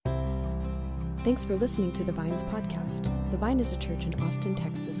Thanks for listening to the Vines podcast. The Vine is a church in Austin,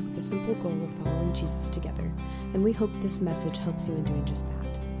 Texas, with the simple goal of following Jesus together, and we hope this message helps you in doing just that.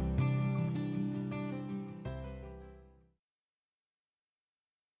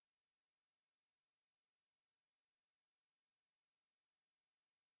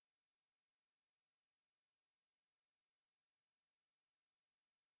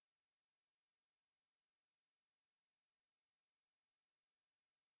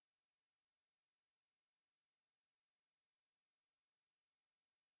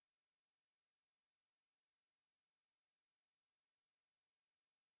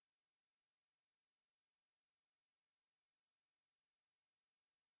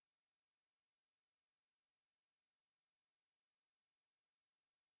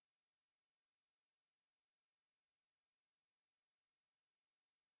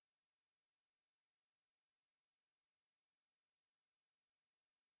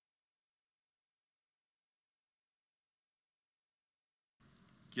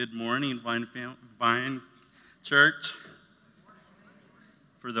 Good morning, Vine Church.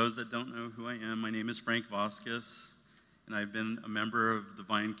 For those that don't know who I am, my name is Frank Vasquez, and I've been a member of the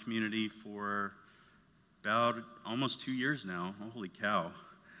Vine community for about almost 2 years now. Holy cow.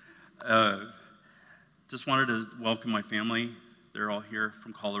 Just wanted to welcome my family. They're all here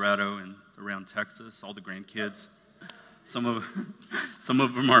from Colorado and around Texas, all the grandkids. Some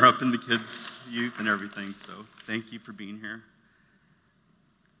of them are up in the kids' youth and everything, so thank you for being here.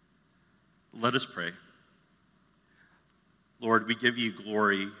 Let us pray. Lord, we give you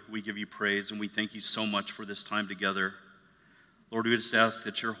glory, we give you praise, and we thank you so much for this time together. Lord, we just ask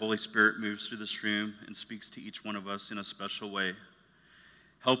that your Holy Spirit moves through this room and speaks to each one of us in a special way.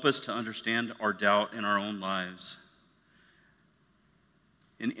 Help us to understand our doubt in our own lives.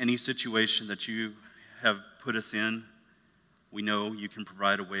 In any situation that you have put us in, we know you can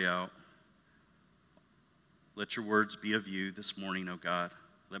provide a way out. Let your words be of you this morning, O God.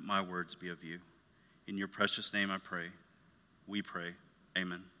 Let my words be of you. In your precious name I pray. We pray.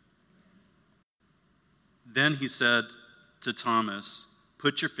 Amen. Then he said to Thomas,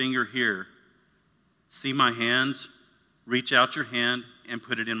 "Put your finger here. See my hands? Reach out your hand and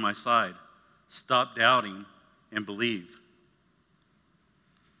put it in my side. Stop doubting and believe."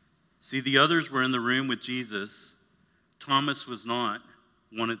 See, the others were in the room with Jesus. Thomas was not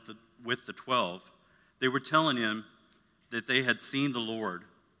with the 12. They were telling him that they had seen the Lord.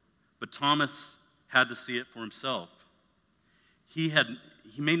 But Thomas had to see it for himself. He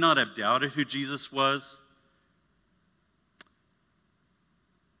may not have doubted who Jesus was,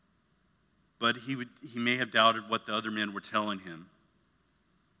 but he may have doubted what the other men were telling him.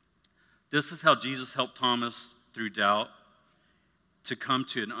 This is how Jesus helped Thomas through doubt to come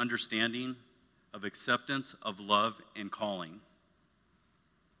to an understanding of acceptance of love and calling.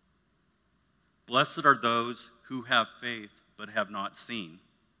 Blessed are those who have faith but have not seen.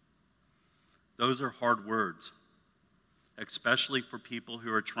 Those are hard words, especially for people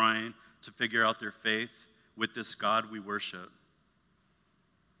who are trying to figure out their faith with this God we worship.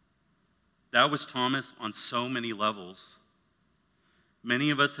 That was Thomas on so many levels.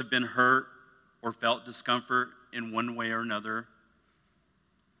 Many of us have been hurt or felt discomfort in one way or another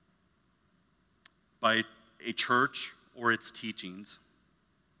by a church or its teachings.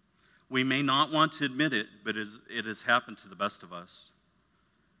 We may not want to admit it, but it has happened to the best of us.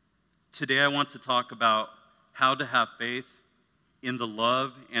 Today I want to talk about how to have faith in the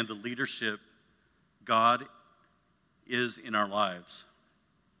love and the leadership God is in our lives.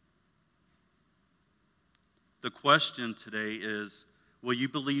 The question today is, will you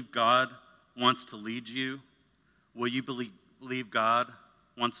believe God wants to lead you? Will you believe God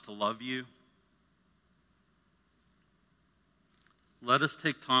wants to love you? Let us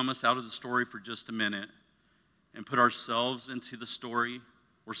take Thomas out of the story for just a minute and put ourselves into the story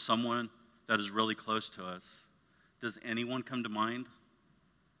or someone that is really close to us. Does anyone come to mind?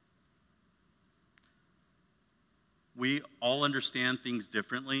 We all understand things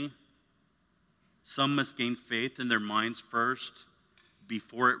differently. Some must gain faith in their minds first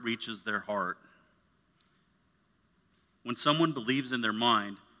before it reaches their heart. When someone believes in their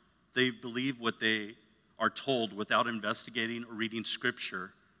mind, they believe what they are told without investigating or reading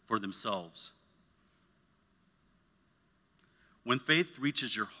Scripture for themselves. When faith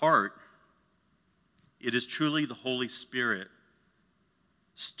reaches your heart, it is truly the Holy Spirit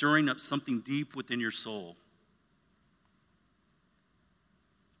stirring up something deep within your soul.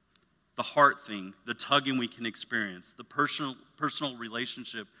 The heart thing, the tugging we can experience, the personal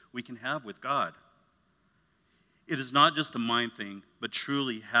relationship we can have with God. It is not just a mind thing, but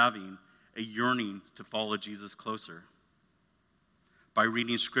truly having a yearning to follow Jesus closer. By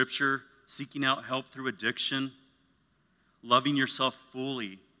reading Scripture, seeking out help through addiction, loving yourself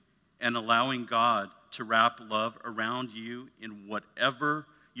fully, and allowing God to wrap love around you in whatever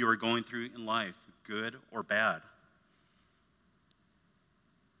you are going through in life, good or bad.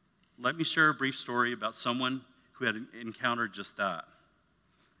 Let me share a brief story about someone who had encountered just that.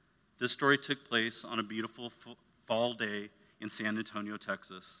 This story took place on a beautiful fall day in San Antonio,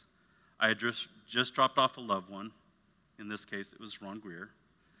 Texas. I had just dropped off a loved one, in this case it was Ron Greer,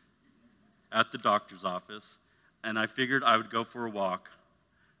 at the doctor's office, and I figured I would go for a walk.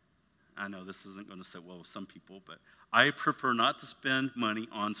 I know this isn't going to sit well with some people, but I prefer not to spend money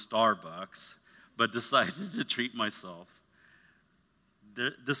on Starbucks, but decided to treat myself.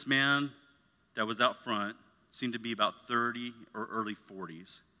 This man that was out front seemed to be about 30 or early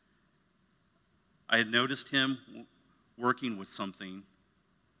 40s. I had noticed him working with something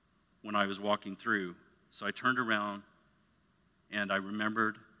when I was walking through, so I turned around and I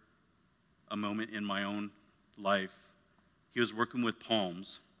remembered a moment in my own life. He was working with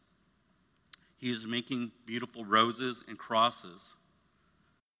palms. He was making beautiful roses and crosses.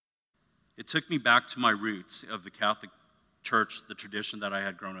 It took me back to my roots of the Catholic Church, the tradition that I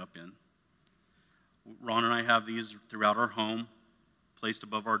had grown up in. Ron and I have these throughout our home, placed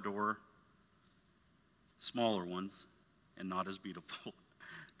above our door, smaller ones, and not as beautiful,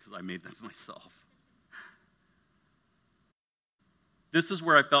 because I made them myself. This is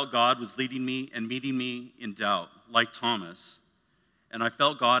where I felt God was leading me and meeting me in doubt, like Thomas. And I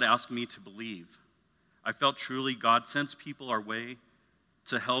felt God asking me to believe. I felt truly God sends people our way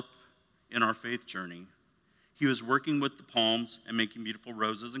to help in our faith journey. He was working with the palms and making beautiful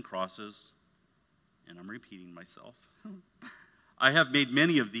roses and crosses. And I'm repeating myself. I have made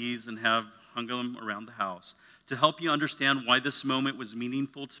many of these and have hung them around the house. To help you understand why this moment was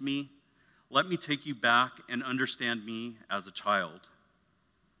meaningful to me, let me take you back and understand me as a child.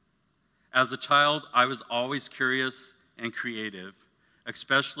 As a child, I was always curious and creative,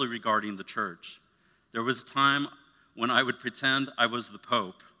 especially regarding the church. There was a time when I would pretend I was the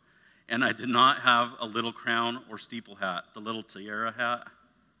Pope, and I did not have a little crown or steeple hat, the little tiara hat.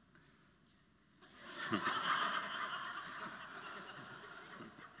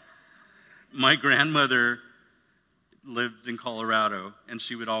 My grandmother lived in Colorado, and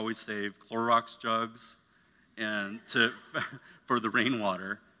she would always save Clorox jugs for the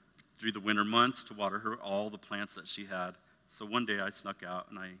rainwater through the winter months to water all the plants that she had. So one day I snuck out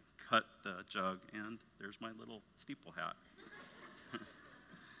and I cut the jug, and there's my little steeple hat.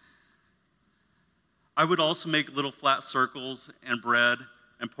 I would also make little flat circles and bread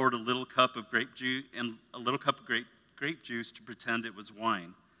and poured a little cup of grape juice to pretend it was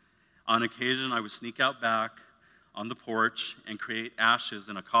wine. On occasion, I would sneak out back on the porch and create ashes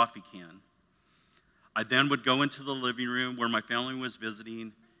in a coffee can. I then would go into the living room where my family was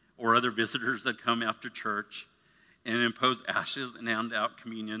visiting or other visitors that come after church and impose ashes and hand out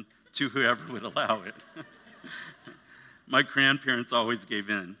communion to whoever would allow it. My grandparents always gave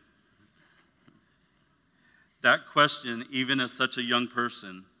in. That question, even as such a young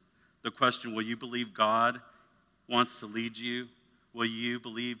person, the question, will you believe God wants to lead you? Will you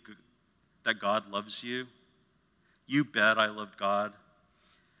believe that God loves you? You bet I loved God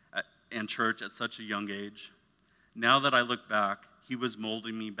and church at such a young age. Now that I look back, he was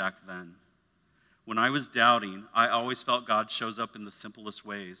molding me back then. When I was doubting, I always felt God shows up in the simplest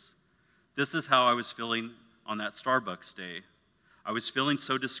ways. This is how I was feeling on that Starbucks day. I was feeling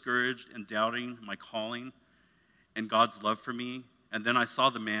so discouraged and doubting my calling and God's love for me. And then I saw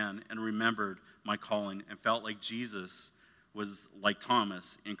the man and remembered my calling and felt like Jesus was, like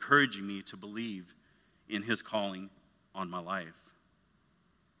Thomas, encouraging me to believe in his calling on my life.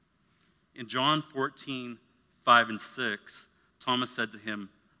 In John 14, 5 and 6, Thomas said to him,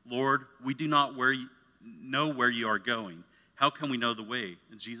 Lord, we do not know where you are going. How can we know the way?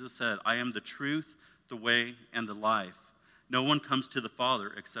 And Jesus said, I am the truth, the way, and the life. No one comes to the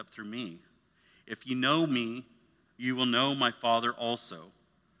Father except through me. If you know me, you will know my Father also.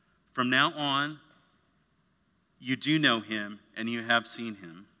 From now on, you do know him, and you have seen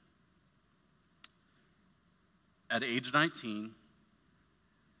him. At age 19,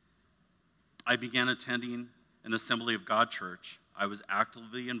 I began attending an Assembly of God church. I was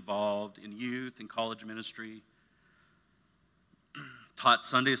actively involved in youth and college ministry, taught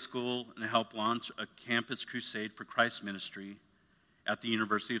Sunday school, and helped launch a campus crusade for Christ ministry at the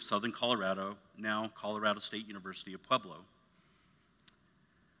University of Southern Colorado, now Colorado State University of Pueblo.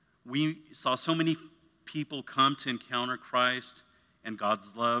 We saw so many people come to encounter Christ and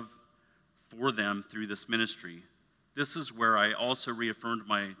God's love for them through this ministry. This is where I also reaffirmed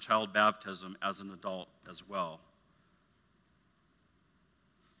my child baptism as an adult as well.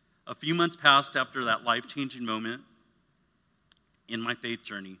 A few months passed after that life-changing moment in my faith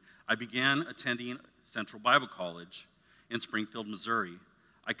journey. I began attending Central Bible College in Springfield, Missouri.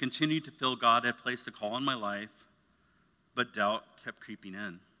 I continued to feel God had placed a call in my life, but doubt kept creeping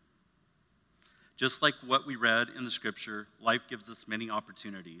in. Just like what we read in the scripture, life gives us many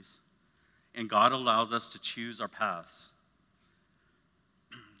opportunities, and God allows us to choose our paths.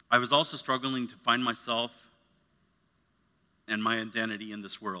 I was also struggling to find myself and my identity in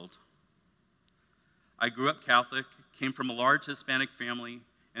this world. I grew up Catholic, came from a large Hispanic family,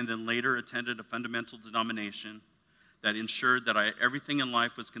 and then later attended a fundamental denomination that ensured that everything in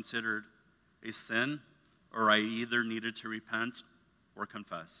life was considered a sin, or I either needed to repent or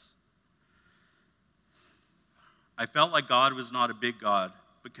confess. I felt like God was not a big God,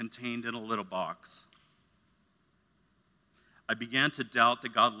 but contained in a little box. I began to doubt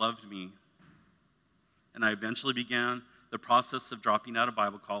that God loved me, and I eventually began the process of dropping out of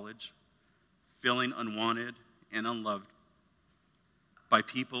Bible college, feeling unwanted and unloved by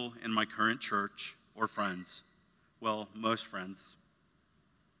people in my current church or friends. Well, most friends.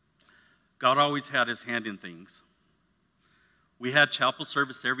 God always had his hand in things. We had chapel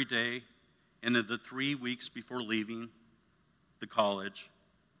service every day, and in the 3 weeks before leaving the college,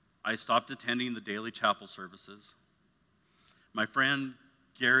 I stopped attending the daily chapel services. My friend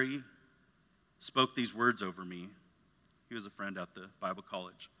Gary spoke these words over me. He was a friend at the Bible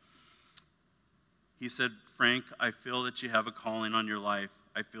college. He said, "Frank, I feel that you have a calling on your life.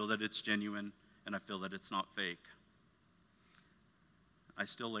 I feel that it's genuine, and I feel that it's not fake." I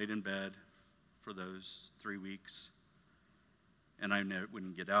still laid in bed for those 3 weeks, and I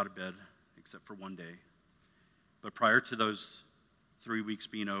wouldn't get out of bed except for one day. But prior to those 3 weeks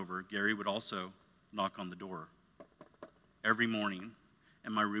being over, Gary would also knock on the door every morning,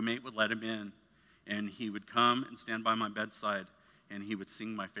 and my roommate would let him in, and he would come and stand by my bedside, and he would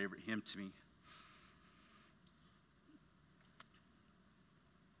sing my favorite hymn to me.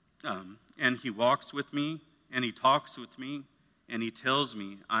 And he walks with me, and he talks with me, and he tells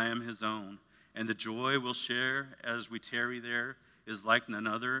me I am his own, and the joy we'll share as we tarry there is like none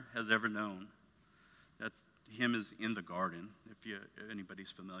other has ever known. That hymn is In the Garden, if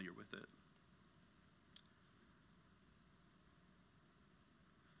anybody's familiar with it.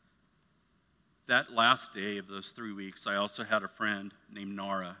 That last day of those 3 weeks, I also had a friend named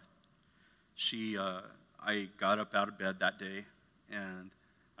Nara. I got up out of bed that day, and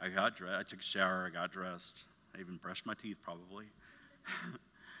I got dressed. I took a shower, I got dressed. I even brushed my teeth probably.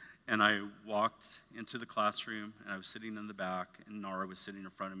 And I walked into the classroom, and I was sitting in the back, and Nara was sitting in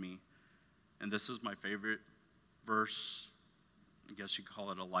front of me. And this is my favorite verse. I guess you could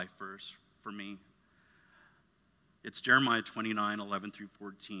call it a life verse for me. It's Jeremiah 29:11 through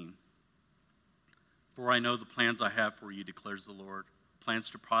 14. "For I know the plans I have for you, declares the Lord,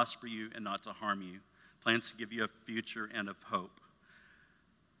 plans to prosper you and not to harm you, plans to give you a future and of hope.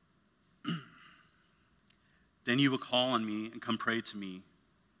 Then you will call on me and come pray to me,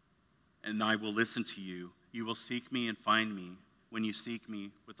 and I will listen to you. You will seek me and find me when you seek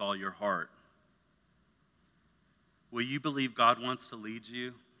me with all your heart." Will you believe God wants to lead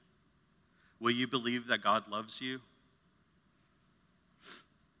you? Will you believe that God loves you?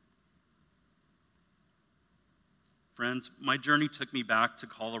 Friends, my journey took me back to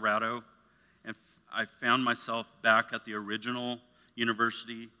Colorado, and I found myself back at the original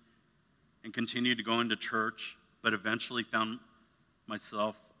university and continued to go into church, but eventually found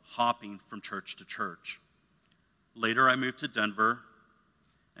myself hopping from church to church. Later, I moved to Denver,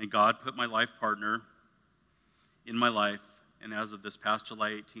 and God put my life partner in my life, and as of this past July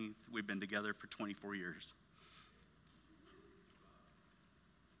 18th, we've been together for 24 years.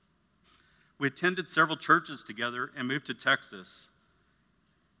 We attended several churches together and moved to Texas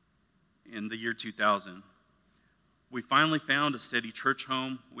in the year 2000. We finally found a steady church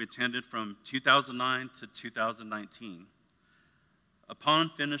home we attended from 2009 to 2019. Upon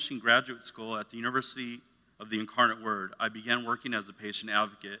finishing graduate school at the University of the Incarnate Word, I began working as a patient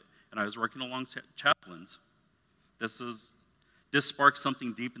advocate, and I was working alongside chaplains. This sparked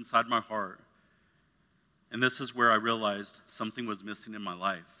something deep inside my heart, and this is where I realized something was missing in my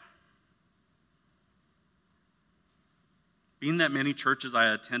life. Being that many churches I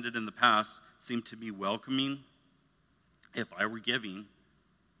attended in the past seemed to be welcoming if I were giving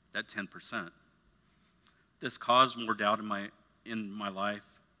that 10%. This caused more doubt in my life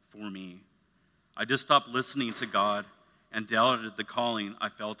for me. I just stopped listening to God and doubted the calling I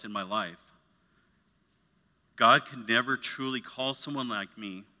felt in my life. God could never truly call someone like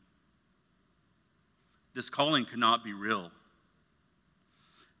me. This calling could not be real.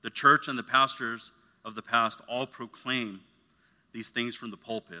 The church and the pastors of the past all proclaim these things from the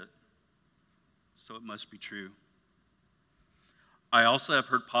pulpit, so it must be true. I also have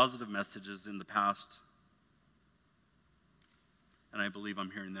heard positive messages in the past, and I believe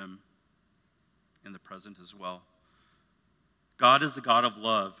I'm hearing them in the present as well. God is a God of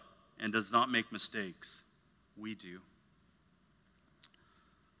love and does not make mistakes. We do.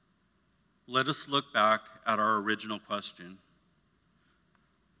 Let us look back at our original question.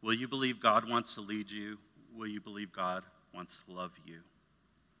 Will you believe God wants to lead you? Will you believe God wants to love you?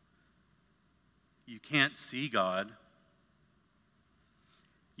 You can't see God.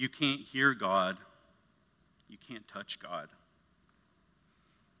 You can't hear God. You can't touch God.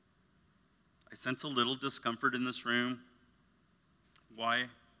 I sense a little discomfort in this room. Why?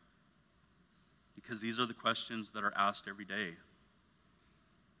 Because these are the questions that are asked every day.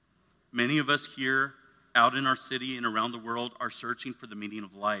 Many of us here, out in our city and around the world, are searching for the meaning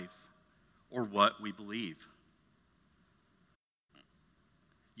of life or what we believe.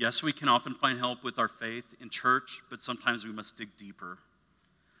 Yes, we can often find help with our faith in church, but sometimes we must dig deeper.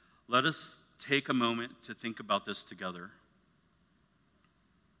 Let us take a moment to think about this together.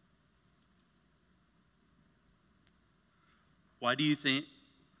 What do you think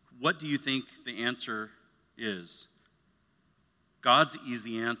the answer is? God's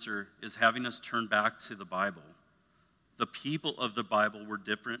easy answer is having us turn back to the Bible. The people of the Bible were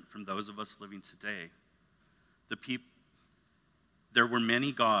different from those of us living today. There were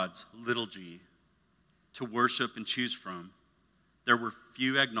many gods, little g, to worship and choose from. There were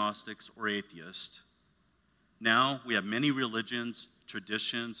few agnostics or atheists. Now we have many religions,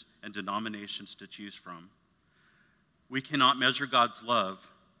 traditions, and denominations to choose from. We cannot measure God's love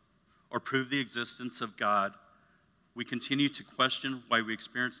or prove the existence of God. We continue to question why we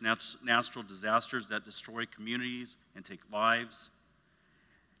experience natural disasters that destroy communities and take lives,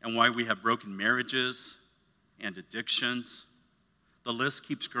 and why we have broken marriages and addictions. The list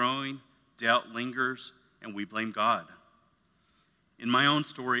keeps growing, doubt lingers, and we blame God. In my own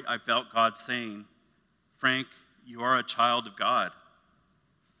story, I felt God saying, Frank, you are a child of God.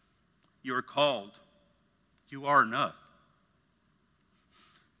 You are called. You are enough.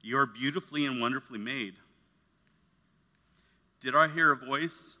 You are beautifully and wonderfully made. Did I hear a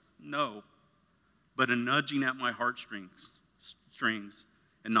voice? No, but a nudging at my heartstrings,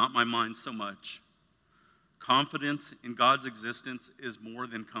 and not my mind so much. Confidence in God's existence is more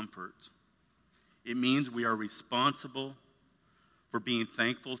than comfort. It means we are responsible for being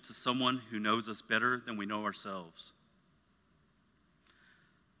thankful to someone who knows us better than we know ourselves.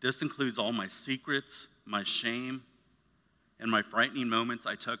 This includes all my secrets, my shame, and my frightening moments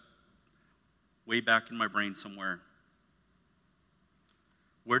I took way back in my brain somewhere.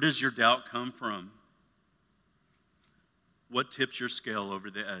 Where does your doubt come from? What tips your scale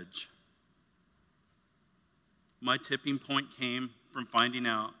over the edge? My tipping point came from finding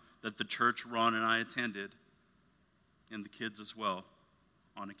out that the church Ron and I attended, and the kids as well,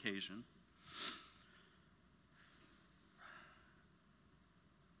 on occasion,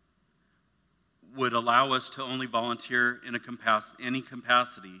 would allow us to only volunteer in any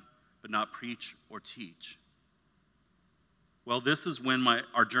capacity, but not preach or teach. Well, this is when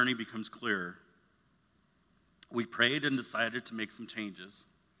our journey becomes clearer. We prayed and decided to make some changes.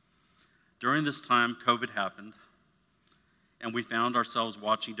 During this time, COVID happened, and we found ourselves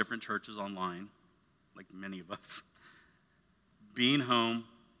watching different churches online, like many of us. Being home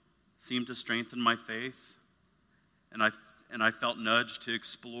seemed to strengthen my faith, and I felt nudged to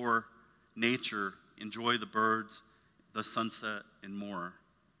explore nature, enjoy the birds, the sunset, and more.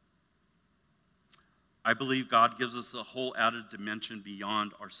 I believe God gives us a whole added dimension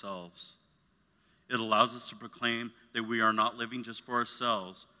beyond ourselves. It allows us to proclaim that we are not living just for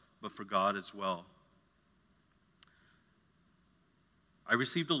ourselves, but for God as well. I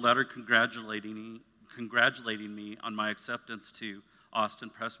received a letter congratulating me on my acceptance to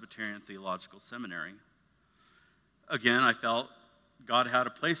Austin Presbyterian Theological Seminary. Again, I felt God had a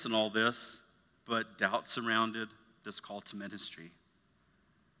place in all this, but doubt surrounded this call to ministry.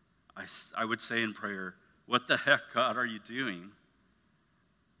 I would say in prayer, what the heck, God, are you doing?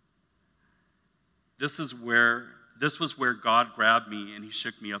 This was where God grabbed me and he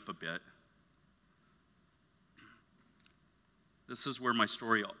shook me up a bit. This is where my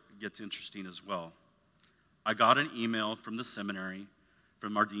story gets interesting as well. I got an email from the seminary,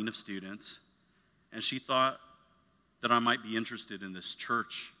 from our dean of students, and she thought that I might be interested in this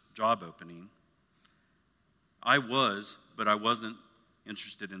church job opening. I was, but I wasn't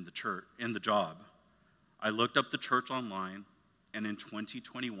interested in the job. I looked up the church online, and in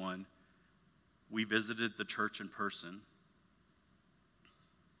 2021, we visited the church in person.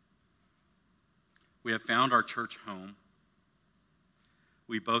 We have found our church home.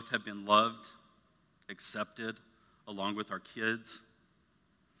 We both have been loved, accepted along with our kids,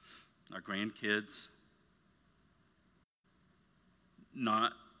 our grandkids,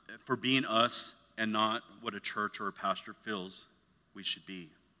 not for being us and not what a church or a pastor feels we should be.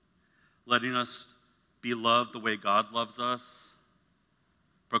 Letting us be loved the way God loves us,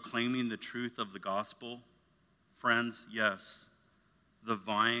 proclaiming the truth of the gospel. Friends, yes, the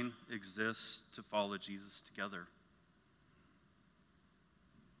vine exists to follow Jesus together.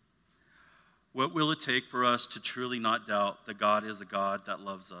 What will it take for us to truly not doubt that God is a God that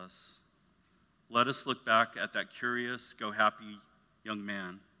loves us? Let us look back at that curious, go-happy young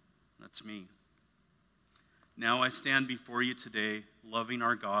man. That's me. Now I stand before you today, loving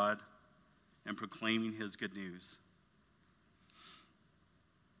our God and proclaiming his good news.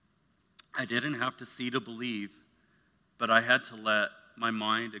 I didn't have to see to believe, but I had to let my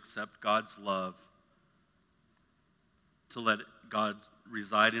mind accept God's love, to let God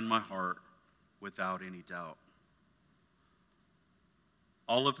reside in my heart without any doubt.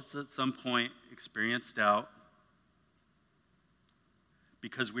 All of us at some point experience doubt.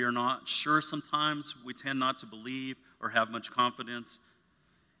 Because we are not sure sometimes, we tend not to believe or have much confidence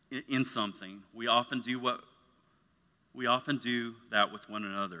in something. We often do that with one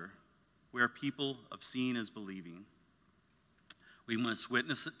another. We are people of seeing as believing. We must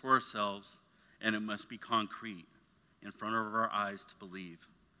witness it for ourselves, and it must be concrete in front of our eyes to believe.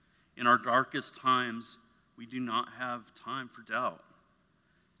 In our darkest times, we do not have time for doubt.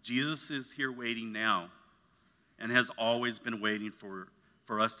 Jesus is here waiting now and has always been waiting for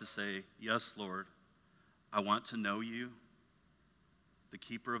us to say, yes, Lord, I want to know you, the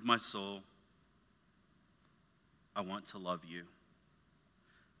keeper of my soul. I want to love you.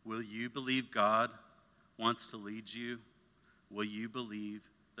 Will you believe God wants to lead you? Will you believe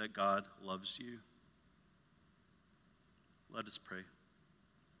that God loves you? Let us pray.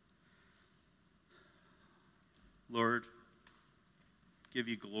 Lord, give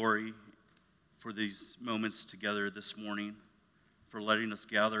you glory for these moments together this morning, for letting us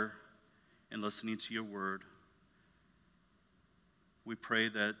gather and listening to your word. We pray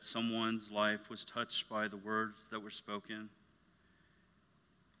that someone's life was touched by the words that were spoken.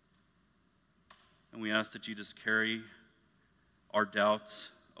 And we ask that you just carry our doubts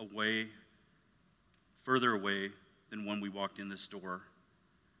away, further away than when we walked in this door.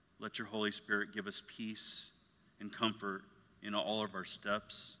 Let your Holy Spirit give us peace and comfort in all of our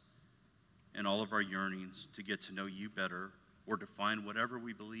steps and all of our yearnings to get to know you better or define whatever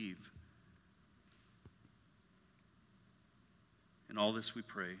we believe. In all this we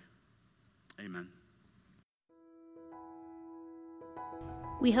pray. Amen.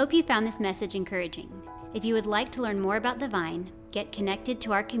 We hope you found this message encouraging. If you would like to learn more about the Vine, get connected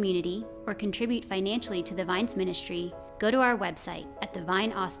to our community, or contribute financially to the Vine's ministry, go to our website at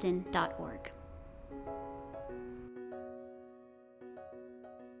thevineaustin.org.